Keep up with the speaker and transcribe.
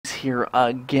here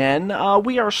again.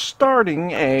 We are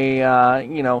starting a,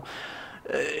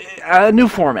 a new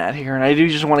format here, and I do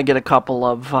just want to get a couple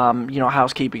of,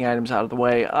 housekeeping items out of the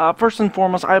way. First and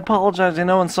foremost, I apologize. I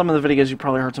know in some of the videos you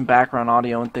probably heard some background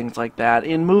audio and things like that.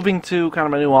 In moving to kind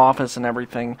of a new office and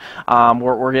everything,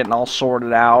 we're getting all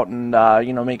sorted out and,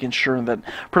 making sure that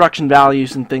production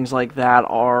values and things like that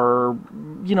are,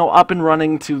 up and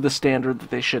running to the standard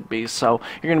that they should be. So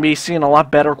you're going to be seeing a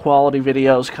lot better quality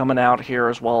videos coming out here,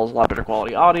 as well as a lot better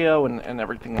quality audio and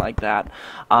everything like that.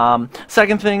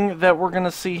 Second thing that we're going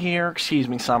to see here, excuse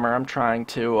me, Summer, I'm trying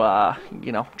to,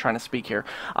 trying to speak here.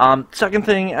 Second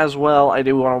thing as well, I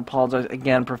do want to apologize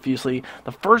again profusely.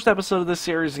 The first episode of this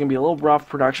series is going to be a little rough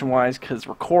production-wise because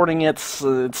recording it's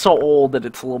so old that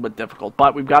it's a little bit difficult.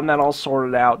 But we've gotten that all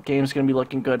sorted out. Game's going to be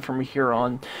looking good from here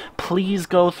on. Please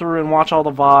go through and watch all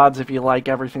the VODs if you like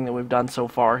everything that we've done so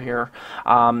far here.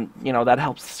 That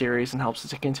helps the series and helps it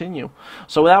to continue.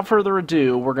 So without further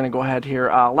ado, we're going to go ahead here.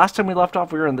 Last time we left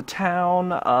off, we were in the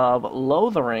town of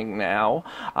Lothering now.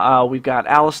 We've got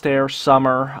Alistair,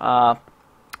 Summer,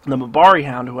 the Mabari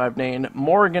Hound, who I've named.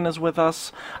 Morrigan is with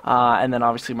us, and then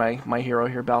obviously my hero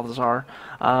here, Balthazar.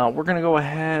 We're going to go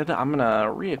ahead. I'm going to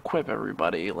re-equip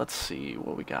everybody. Let's see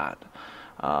what we got.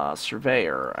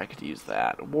 Surveyor, I could use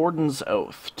that. Warden's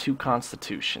Oath, 2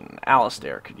 Constitution.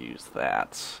 Alistair could use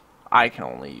that. I can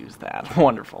only use that.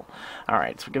 Wonderful.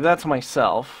 Alright, so give that to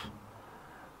myself.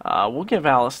 We'll give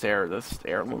Alistair this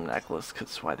heirloom necklace,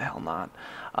 because why the hell not?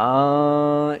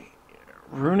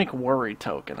 Runic Worry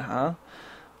Token, huh?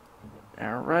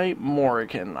 Alright,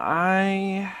 Morrigan,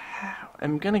 I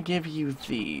am going to give you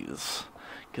these.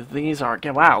 Because these are...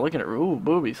 Wow, look at it. Ooh,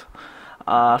 boobies.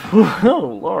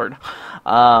 Oh, Lord.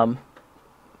 Alright,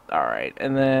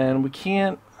 and then we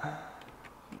can't...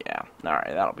 Yeah, alright,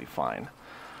 that'll be fine.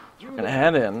 So we're going to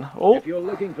head in. Oh! If you're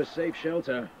looking for safe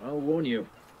shelter, I'll warn you.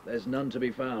 There's none to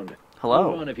be found.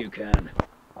 Hello. Move on if you can.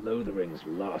 Lothering's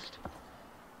lost.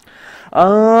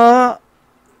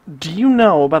 Do you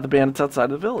know about the bandits outside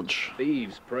the village?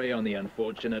 Thieves prey on the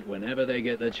unfortunate whenever they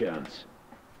get the chance.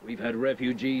 We've had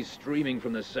refugees streaming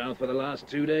from the south for the last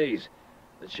 2 days.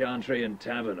 The Chantry and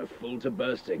Tavern are full to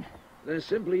bursting. There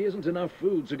simply isn't enough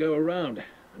food to go around,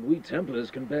 and we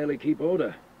Templars can barely keep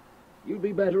order. You'd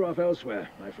be better off elsewhere,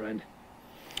 my friend.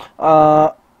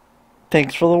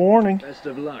 Thanks for the warning. Best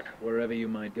of luck, wherever you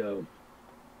might go.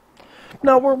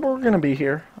 No, we're gonna be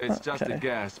here. It's just a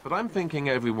guess, but I'm thinking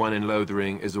everyone in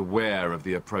Lothering is aware of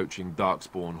the approaching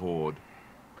Darkspawn horde.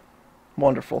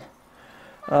 Wonderful.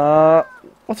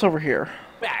 What's over here?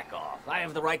 Back off. I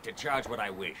have the right to charge what I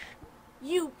wish.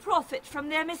 You profit from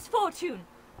their misfortune.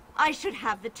 I should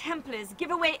have the Templars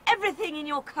give away everything in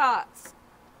your carts.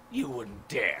 You wouldn't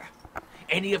dare.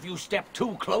 Any of you step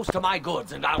too close to my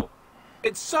goods and I'll...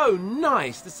 It's so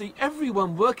nice to see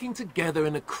everyone working together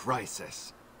in a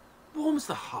crisis. Warms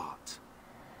the heart.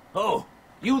 Oh,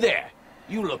 you there.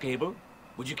 You look able.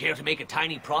 Would you care to make a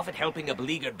tiny profit helping a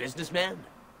beleaguered businessman?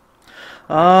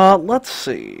 Let's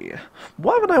see.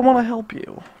 Why would I want to help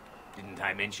you? Didn't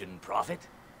I mention profit?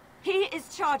 He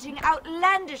is charging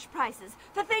outlandish prices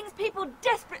for things people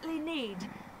desperately need.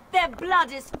 Their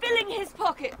blood is filling his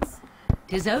pockets.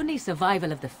 'Tis only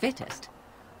survival of the fittest.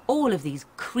 All of these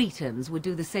cretins would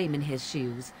do the same in his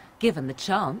shoes, given the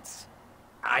chance.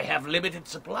 I have limited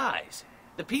supplies.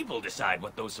 The people decide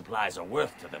what those supplies are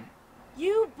worth to them.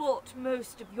 You bought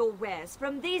most of your wares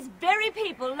from these very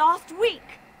people last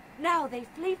week. Now they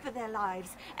flee for their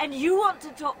lives, and you want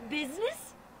to talk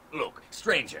business? Look,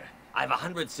 stranger, I've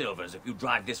 100 silvers if you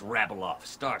drive this rabble off,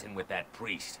 starting with that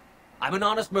priest. I'm an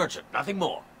honest merchant, nothing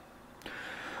more.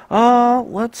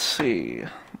 Let's see.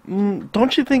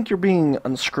 Don't you think you're being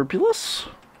unscrupulous?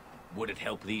 Would it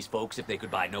help these folks if they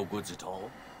could buy no goods at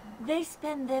all? They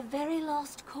spend their very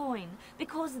last coin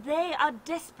because they are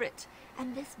desperate,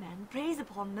 and this man preys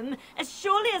upon them as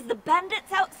surely as the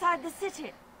bandits outside the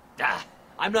city. Ah,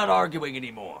 I'm not arguing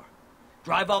anymore.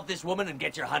 Drive off this woman and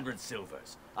get your 100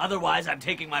 silvers. Otherwise, I'm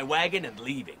taking my wagon and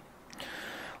leaving.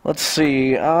 Let's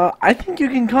see. I think you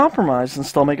can compromise and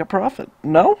still make a profit.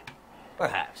 No?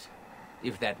 Perhaps.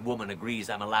 If that woman agrees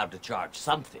I'm allowed to charge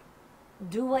something.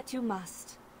 Do what you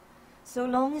must, so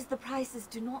long as the prices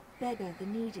do not beggar the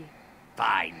needy.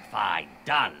 Fine, fine,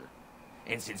 done.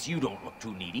 And since you don't look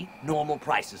too needy, normal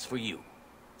prices for you.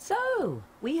 So,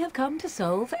 we have come to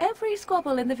solve every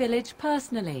squabble in the village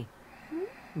personally.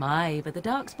 My, but the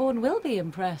Darkspawn will be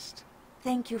impressed.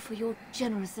 Thank you for your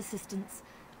generous assistance.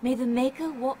 May the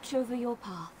Maker watch over your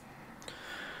path.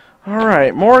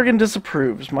 Alright, Morrigan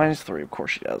disapproves. -3, of course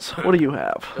she does. What do you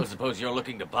have? Don't suppose you're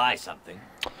looking to buy something.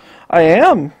 I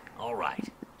am. All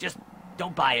right. Just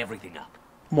don't buy everything up.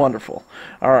 Wonderful.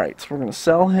 Alright, so we're going to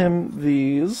sell him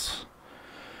these.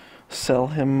 Sell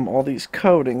him all these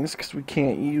coatings, because we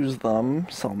can't use them.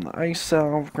 Sell him the ice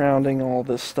salve, grounding, all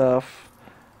this stuff.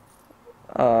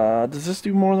 Does this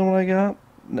do more than what I got?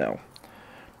 No.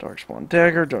 Darkspawn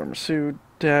dagger, Dharma suit,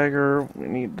 dagger. We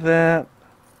need that.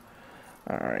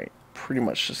 Alright, pretty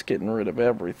much just getting rid of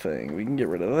everything. We can get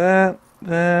rid of that,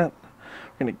 that.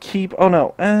 We're going to keep... Oh,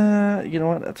 no. You know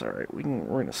what? That's alright. We're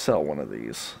going to sell one of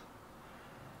these.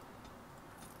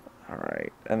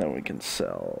 Alright, and then we can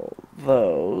sell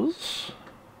those.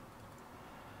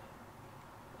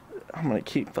 I'm going to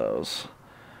keep those.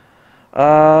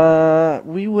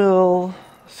 We will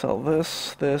sell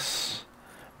this,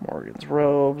 Morgan's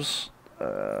robes.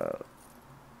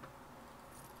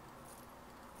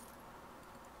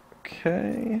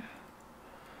 Okay.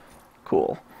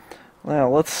 Cool. Now,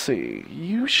 let's see.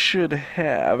 You should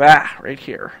have... right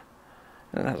here.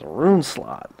 And it has a rune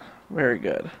slot. Very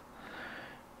good.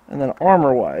 And then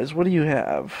armor-wise, what do you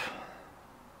have?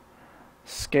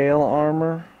 Scale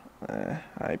armor?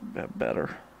 I have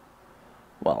better.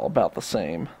 Well, about the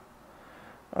same.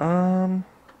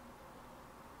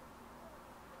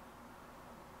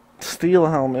 Steel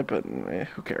helmet, but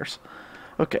who cares?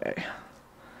 Okay.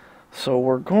 So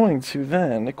we're going to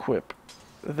then equip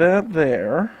that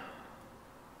there.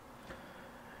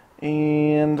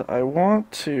 And I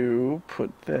want to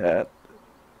put that...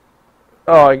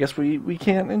 Oh, I guess we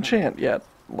can't enchant yet.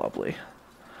 Lovely.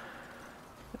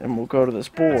 And we'll go to this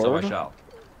board. So I shall.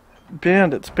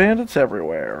 Bandits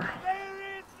everywhere.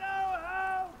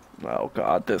 Oh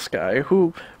God, this guy.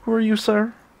 Who are you,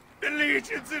 sir? The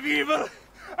legions of evil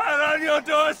are on your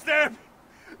doorstep.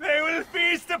 They will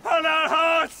feast upon our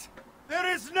hearts.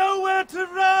 There is nowhere to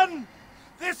run.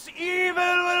 This evil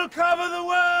will cover the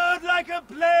world like a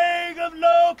plague of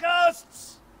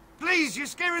locusts. Please, you're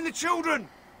scaring the children.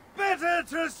 Better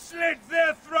to slit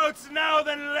their throats now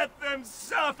than let them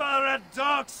suffer at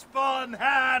Darkspawn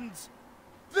hands.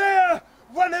 There!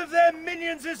 One of their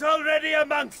minions is already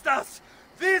amongst us.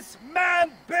 This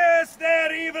man bears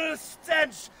their evil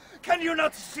stench. Can you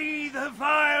not see the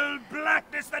vile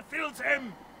blackness that fills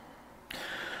him?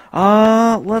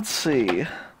 Let's see.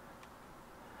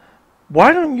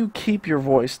 Why don't you keep your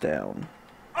voice down?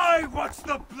 I watch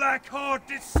the Black Horde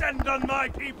descend on my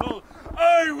people.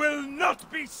 I will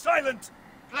not be silent.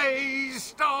 Please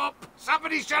stop!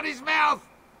 Somebody shut his mouth!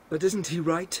 But isn't he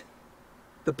right?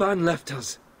 The ban left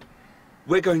us.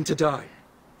 We're going to die.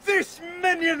 This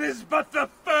minion is but the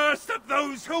first of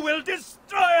those who will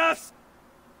destroy us.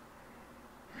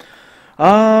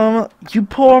 You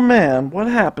poor man. What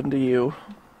happened to you?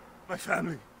 My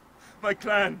family, my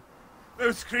clan,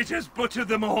 those creatures butchered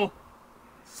them all.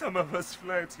 Some of us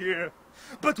fled here,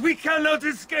 but we cannot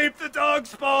escape the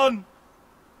Darkspawn.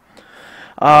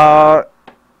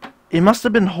 It must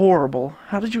have been horrible.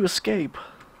 How did you escape?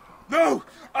 No,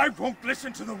 I won't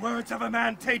listen to the words of a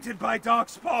man tainted by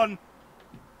Darkspawn.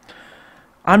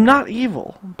 I'm not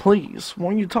evil. Please,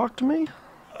 won't you talk to me?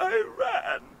 I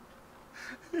ran,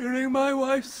 hearing my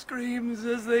wife's screams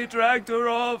as they dragged her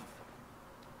off.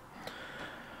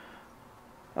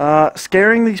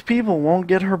 Scaring these people won't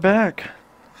get her back.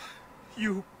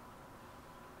 You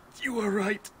are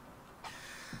right.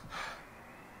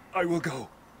 I will go.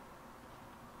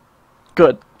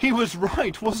 Good. He was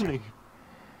right, wasn't he?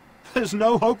 There's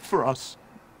no hope for us.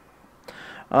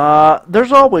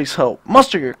 There's always hope.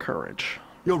 Muster your courage.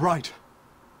 You're right.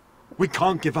 We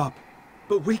can't give up.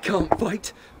 But we can't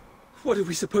fight. What are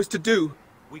we supposed to do?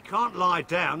 We can't lie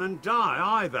down and die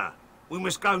either. We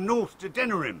must go north to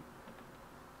Denerim.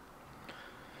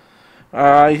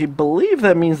 I believe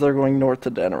that means they're going north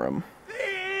to Denerim.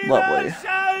 Lovely.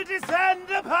 Shall descend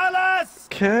upon us.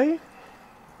 Okay.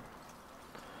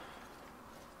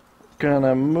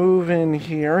 Gonna move in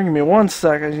here. Give me 1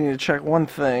 sec. I just need to check one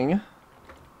thing.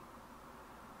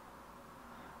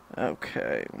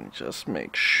 Okay, let me just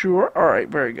make sure. Alright,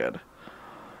 very good.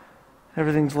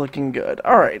 Everything's looking good.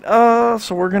 Alright,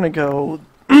 so we're gonna go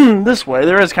this way.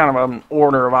 There is kind of an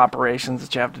order of operations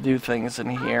that you have to do things in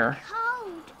here.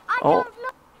 I don't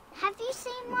know. Have you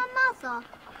seen my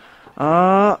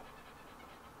mother?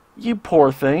 You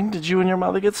poor thing. Did you and your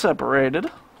mother get separated?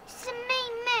 Some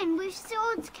mean men with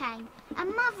swords came,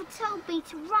 and Mother told me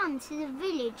to run to the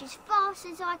village as fast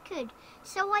as I could,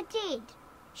 so I did.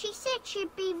 She said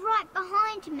she'd be right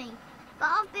behind me, but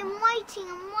I've been waiting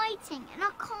and waiting, and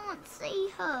I can't see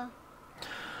her.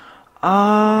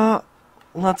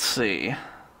 Let's see.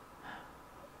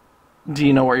 Do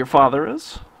you know where your father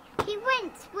is? He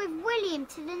went with William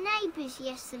to the neighbours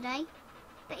yesterday,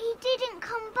 but he didn't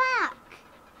come back.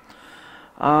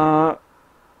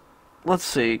 let's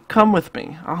see. Come with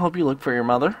me. I'll help you look for your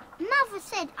mother. Mother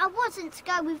said I wasn't to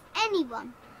go with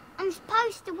anyone. I'm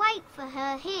supposed to wait for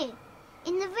her here,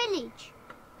 in the village.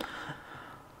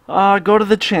 Go to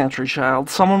the Chantry, child.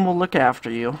 Someone will look after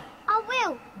you. I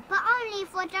will, but only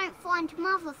if I don't find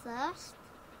Mother first.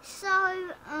 So,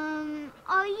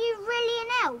 are you really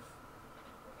an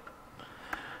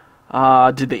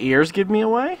elf? Did the ears give me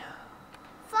away?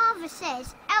 Father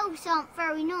says elves aren't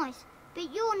very nice,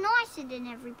 but you're nicer than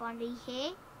everybody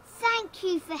here. Thank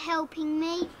you for helping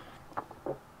me.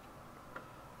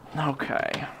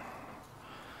 Okay.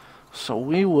 So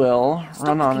we will Stop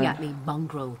run on looking it. at me,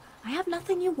 mongrel. I have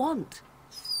nothing you want.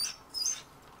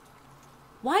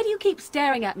 Why do you keep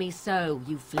staring at me so,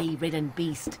 you flea-ridden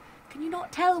beast? Can you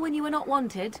not tell when you are not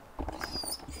wanted?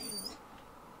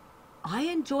 I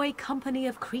enjoy company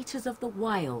of creatures of the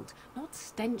wild, not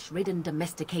stench-ridden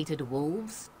domesticated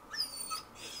wolves.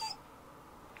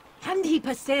 And he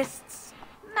persists.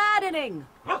 Maddening!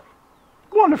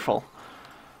 Wonderful.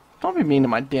 Don't be mean to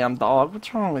my damn dog.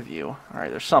 What's wrong with you? Alright,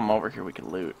 there's something over here we can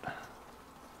loot.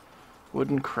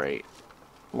 Wooden crate.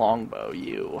 Longbow,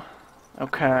 you.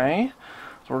 Okay.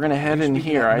 So we're gonna head in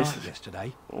here.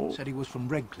 Yesterday. Said he was from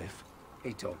Redcliffe.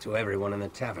 He talked to everyone in the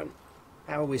tavern.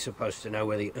 How are we supposed to know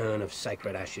where the urn of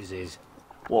sacred ashes is?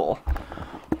 Well,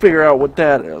 figure out what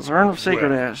that is. Urn of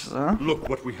sacred ashes, huh? Look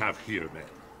what we have here, men.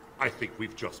 I think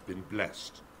we've just been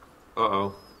blessed.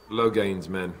 Uh-oh. Low gains,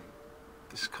 men.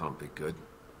 This can't be good.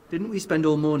 Didn't we spend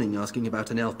all morning asking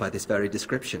about an elf by this very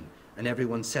description, and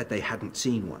everyone said they hadn't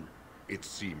seen one? It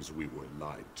seems we were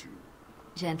lied to.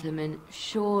 Gentlemen,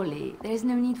 surely there is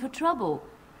no need for trouble.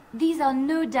 These are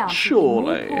no doubt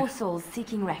Surely. more poor souls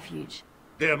seeking refuge.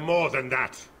 They're more than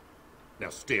that. Now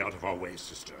stay out of our way,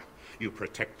 sister. You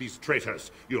protect these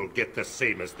traitors, you'll get the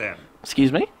same as them.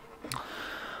 Excuse me?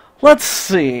 Let's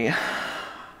see.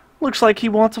 Looks like he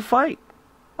wants a fight.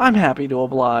 I'm happy to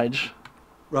oblige.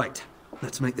 Right.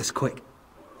 Let's make this quick.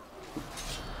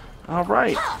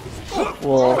 Alright.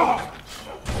 Well,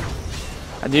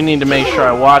 I do need to make sure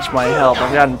I watch my health.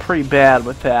 I've gotten pretty bad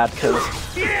with that because,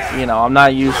 you know, I'm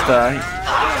not used to...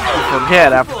 You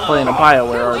forget after playing a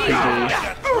BioWare RPG.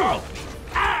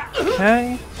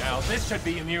 Okay. Now this should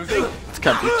be amusing. Let's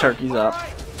cut these turkeys up.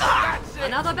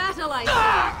 Another battle, I see.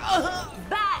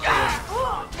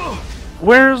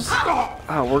 Where's...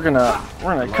 Oh, we're gonna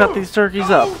cut these turkeys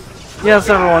up. Yes,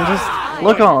 everyone, just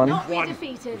look on.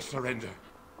 Surrender.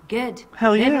 Good.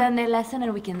 Hell yeah. They've learned their lesson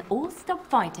and we can all stop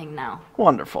fighting now.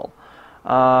 Wonderful.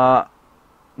 The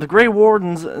Grey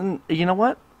Wardens, you know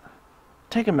what?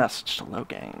 Take a message to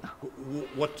Logain.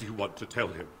 What do you want to tell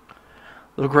him?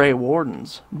 The Grey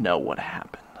Wardens know what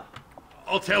happened.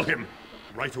 I'll tell him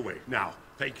right away. Now,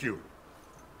 thank you.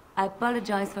 I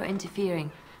apologize for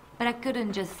interfering, but I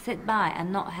couldn't just sit by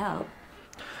and not help.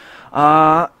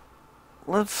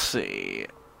 Let's see.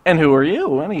 And who are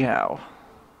you, anyhow?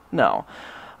 No.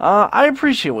 I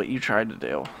appreciate what you tried to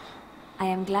do. I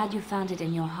am glad you found it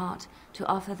in your heart to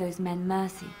offer those men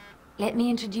mercy. Let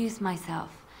me introduce myself.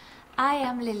 I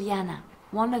am Leiliana,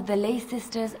 one of the lay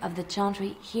sisters of the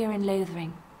Chantry here in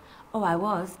Lothering. Oh, I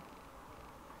was.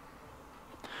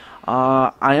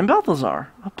 I am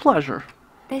Balthazar. A pleasure.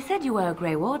 They said you were a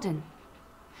Grey Warden.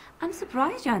 I'm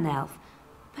surprised you're an elf.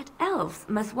 But elves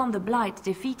must want the Blight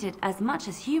defeated as much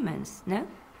as humans, no?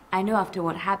 I know after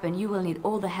what happened you will need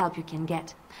all the help you can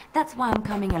get. That's why I'm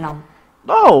coming along.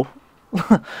 Oh!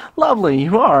 Lovely,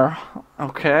 you are.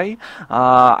 Okay.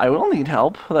 I will need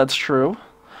help, that's true.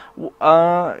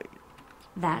 That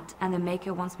and the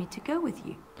Maker wants me to go with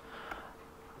you.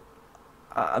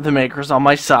 The Maker's on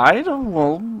my side?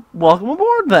 Well, welcome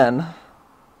aboard then.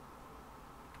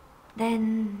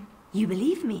 Then you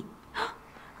believe me?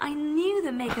 I knew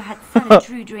the Maker had sent a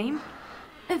true dream.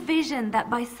 A vision that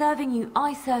by serving you,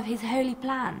 I serve his holy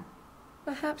plan.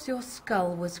 Perhaps your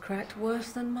skull was cracked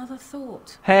worse than Mother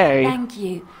thought. Hey. Thank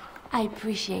you. I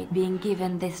appreciate being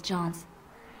given this chance.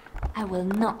 I will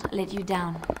not let you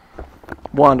down.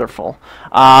 Wonderful.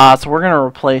 So we're going to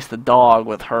replace the dog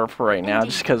with her for right now,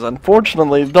 just because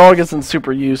unfortunately the dog isn't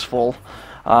super useful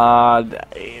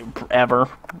ever,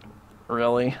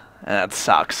 really. And that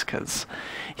sucks, because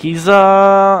he's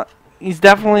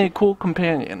definitely a cool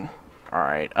companion.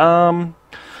 Alright,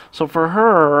 so for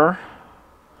her,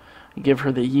 give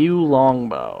her the yew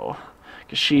longbow,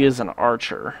 because she is an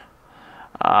archer.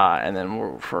 And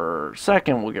then for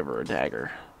second, we'll give her a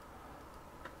dagger.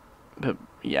 But,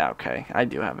 yeah, okay, I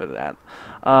do have it at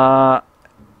that.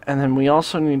 And then we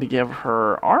also need to give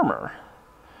her armor.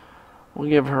 We'll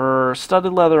give her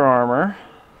studded leather armor.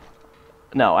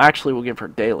 No, actually, we'll give her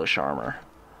Dalish armor.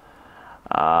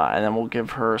 And then we'll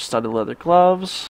give her studded leather gloves.